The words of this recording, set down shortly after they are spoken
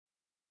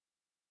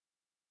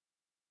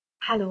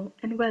Hello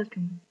and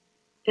welcome.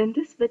 In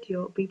this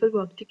video, we will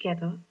work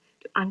together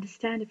to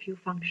understand a few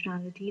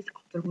functionalities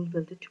of the Rule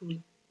Builder tool.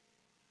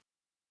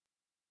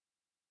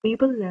 We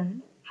will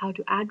learn how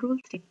to add rule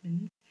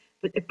statements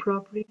with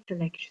appropriate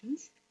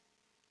selections,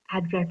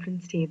 add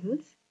reference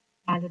tables,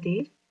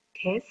 validate,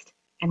 test,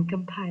 and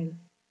compile.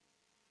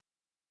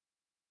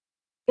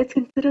 Let's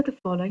consider the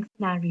following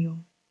scenario.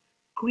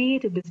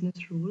 Create a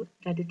business rule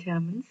that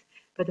determines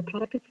whether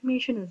product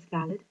information is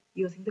valid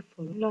using the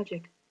following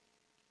logic.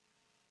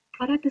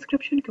 Product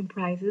description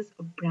comprises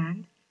of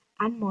brand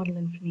and model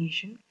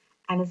information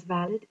and is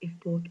valid if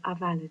both are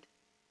valid.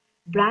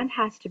 Brand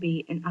has to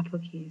be in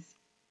uppercase.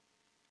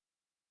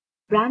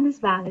 Brand is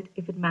valid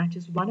if it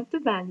matches one of the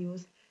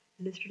values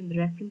listed in the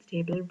reference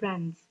table of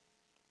brands.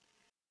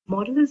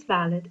 Model is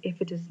valid if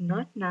it is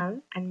not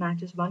null and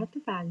matches one of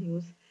the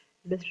values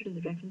listed in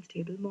the reference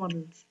table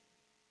models.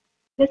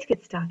 Let's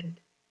get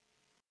started.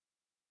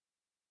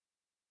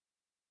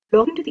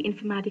 Log into the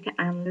Informatica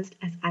Analyst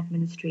as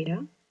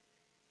administrator.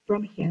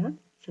 From here,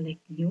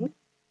 select New,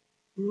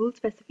 Rule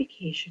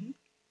Specification,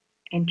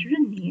 enter a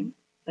name,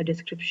 a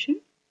description,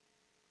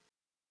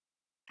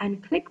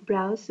 and click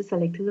Browse to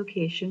select a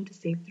location to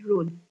save the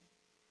rule.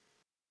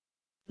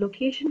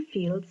 Location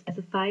field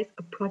specifies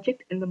a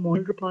project in the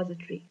model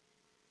repository.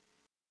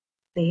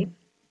 Save.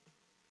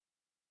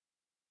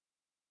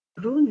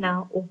 Rule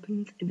now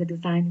opens in the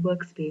Design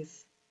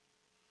workspace.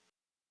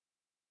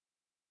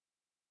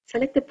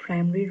 Select the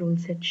primary rule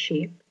set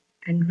shape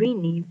and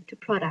rename to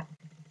Product.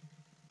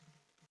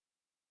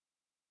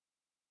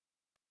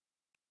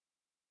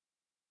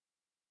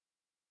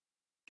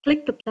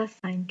 Click the plus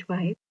sign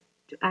twice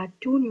to add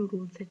two new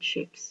rule set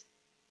shapes.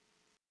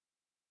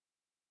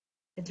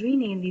 Let's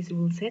rename these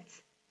rule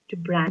sets to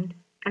Brand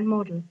and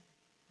Model.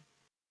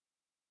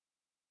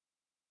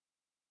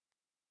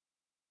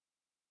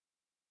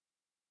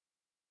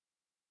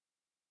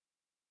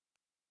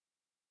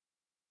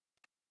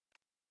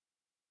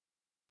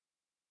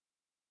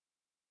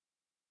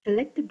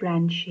 Select the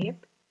brand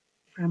shape.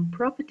 From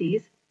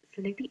Properties,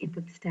 select the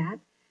Inputs tab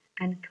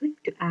and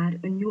click to add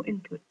a new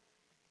input.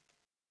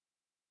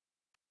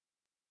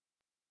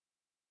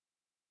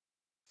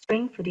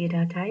 String for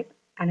data type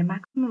and a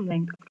maximum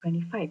length of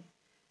 25.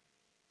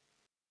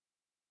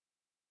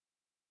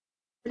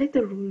 Select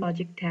the Rule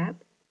Logic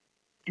tab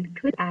and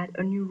click Add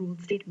a new rule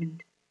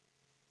statement.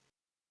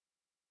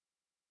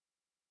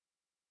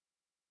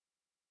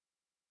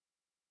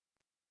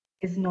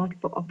 Is not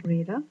for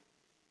operator,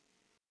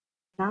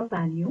 null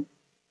value,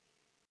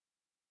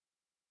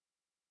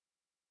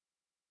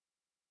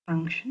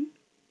 function,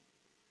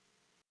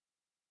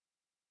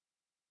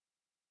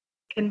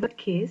 convert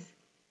case,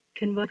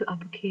 convert to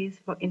uppercase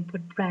for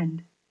input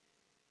brand.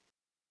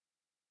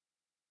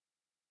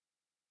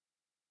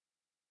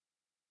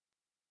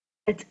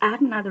 Let's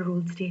add another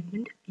rule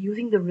statement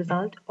using the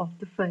result of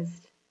the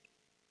first.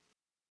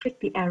 Click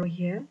the arrow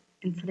here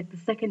and select the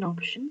second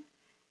option,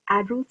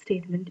 Add rule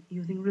statement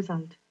using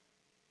result.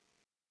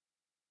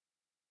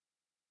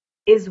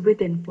 Is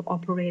within for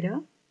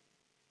operator.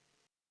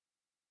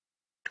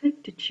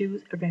 Click to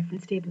choose a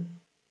reference table.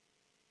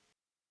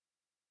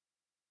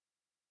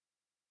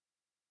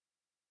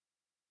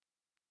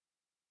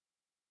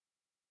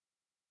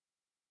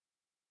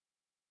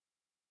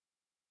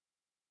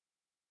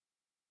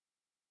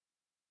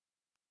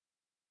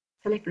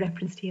 Select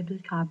reference table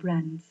car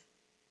brands.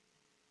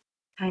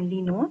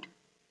 Kindly note,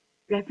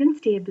 reference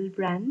table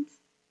brands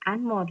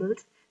and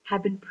models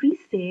have been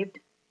pre-saved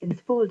in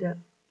this folder.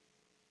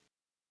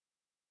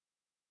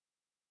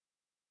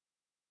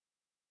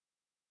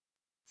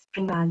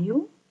 String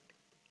value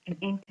and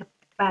enter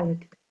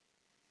valid.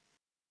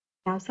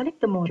 Now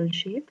select the model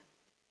shape,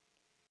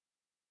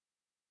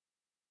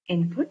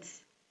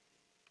 inputs,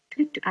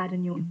 click to add a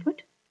new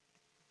input,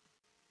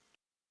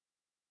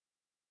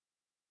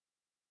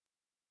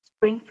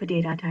 string for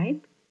data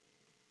type,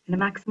 and a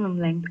maximum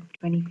length of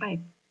 25.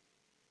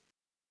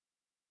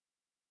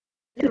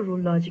 Click the Rule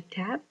Logic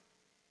tab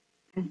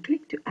and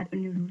click to add a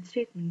new rule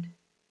statement.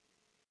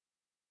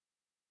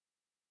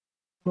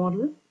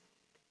 Model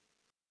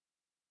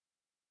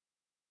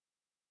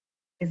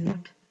is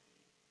not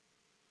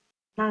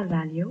null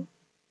value.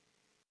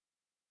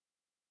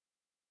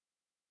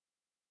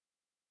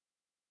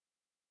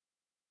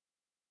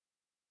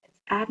 Let's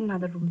add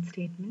another rule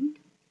statement,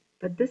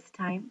 but this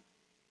time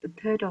the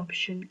third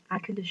option,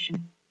 add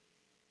condition.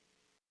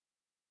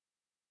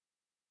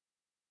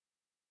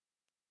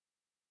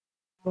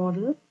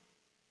 Model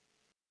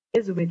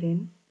is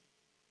within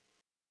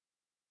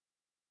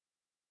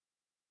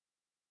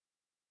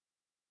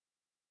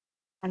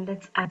and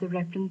let's add the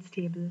reference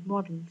table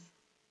models.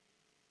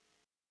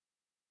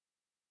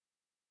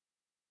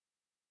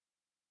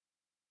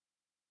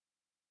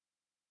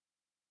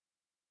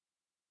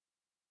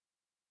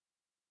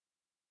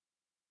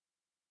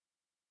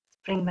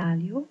 String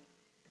value,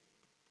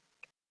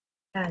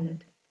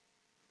 valid.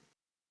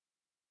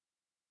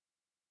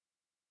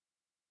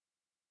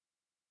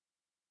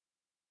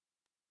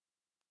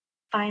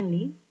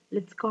 Finally,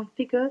 let's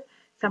configure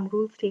some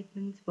rule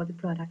statements for the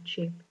product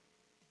shape.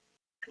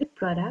 Click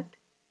Product,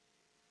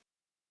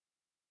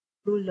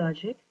 Rule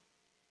Logic,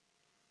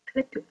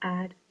 click to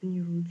add the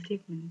new rule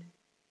statement.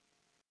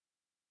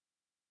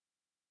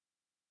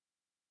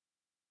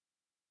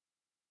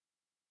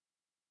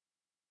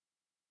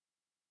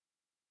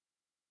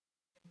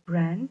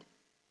 Brand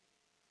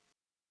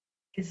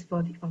is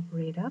for the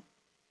operator,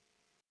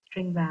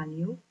 string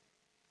value,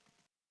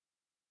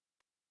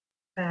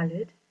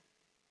 valid,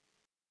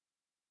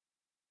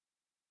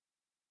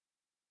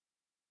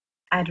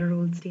 add a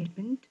rule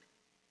statement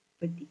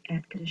with the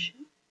add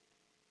condition.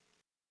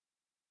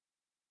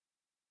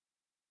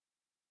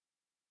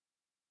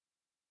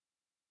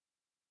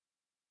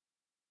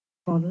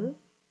 Model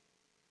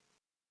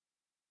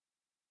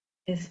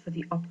is for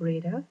the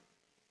operator,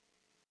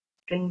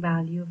 string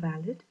value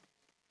valid,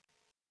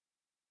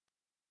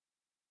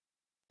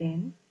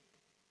 then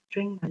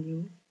string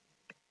value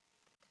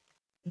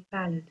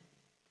invalid.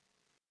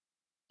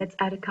 Let's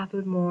add a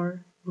couple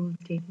more rule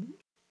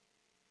statements.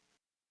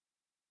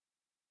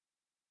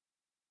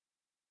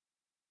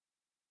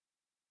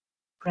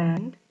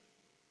 Brand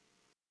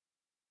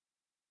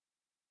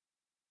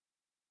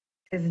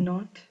is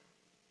not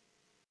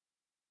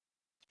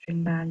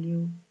string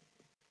value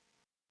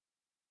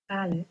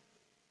valid,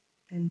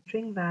 then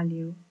string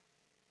value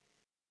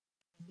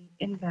will be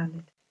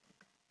invalid.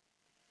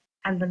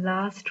 And the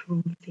last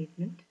rule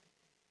statement,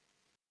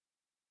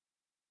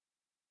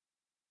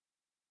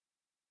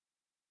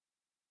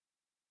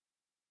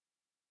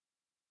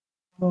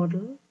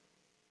 model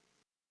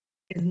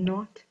is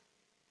not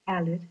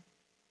valid,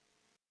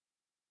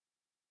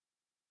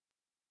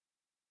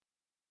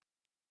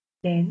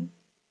 then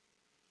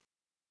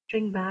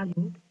string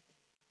value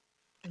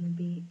will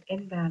be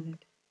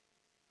invalid.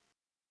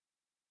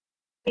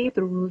 Save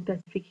the rule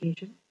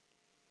specification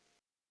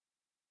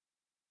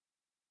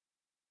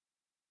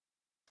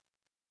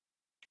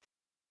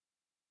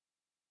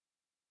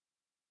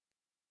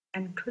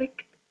and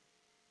click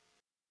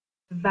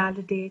the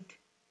validate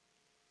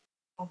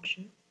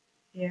option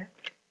here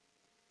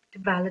to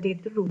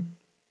validate the rule.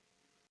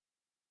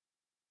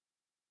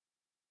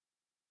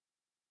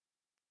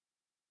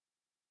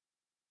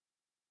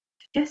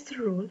 To test the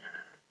rule,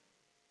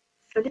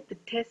 select the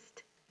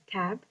Test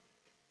tab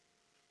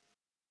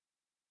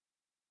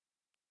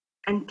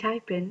and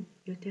type in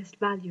your test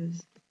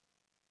values.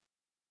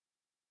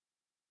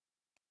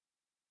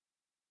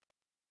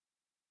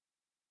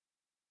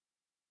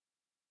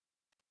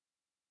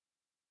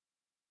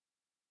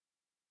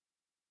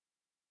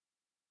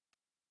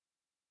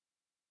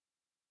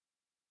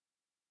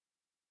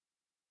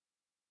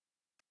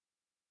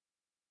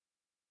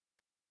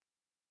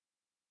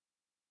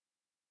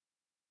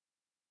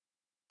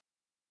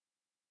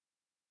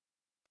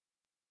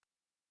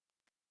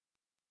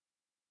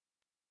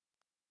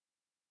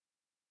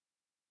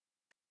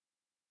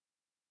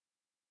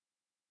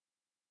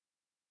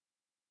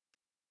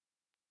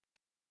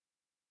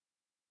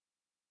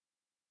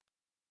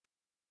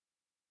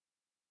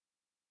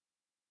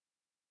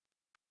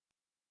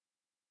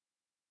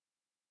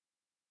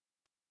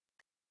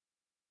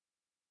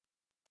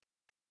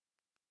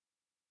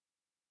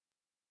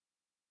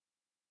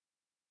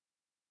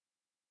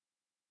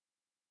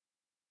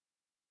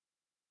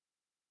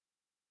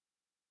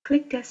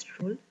 Click Test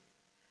Rule.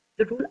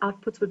 The rule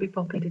outputs will be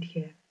populated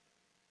here.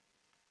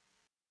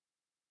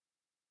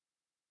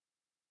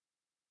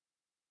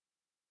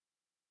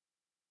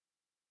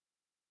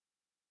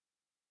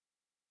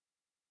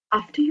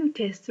 After you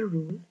test the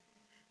rule,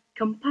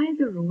 compile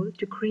the rule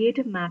to create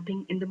a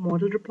mapping in the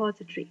model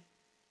repository.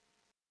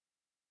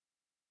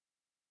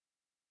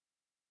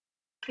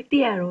 Click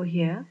the arrow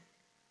here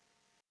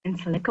and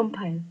select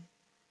Compile.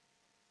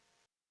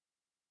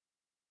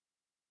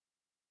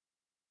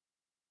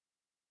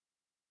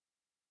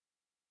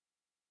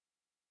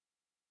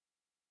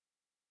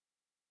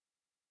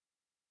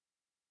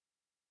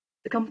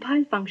 The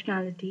compile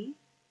functionality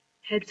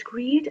helps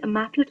create a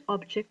maplet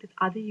object that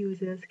other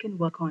users can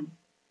work on.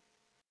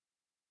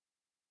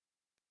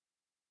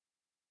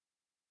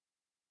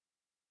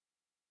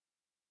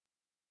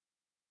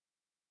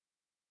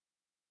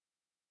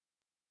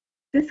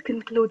 This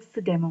concludes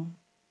the demo.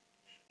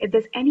 If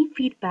there's any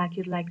feedback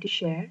you'd like to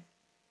share,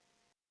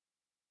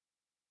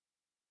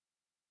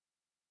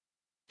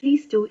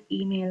 please do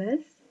email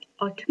us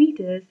or tweet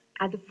us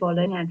at the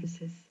following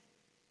addresses.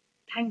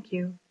 Thank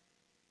you.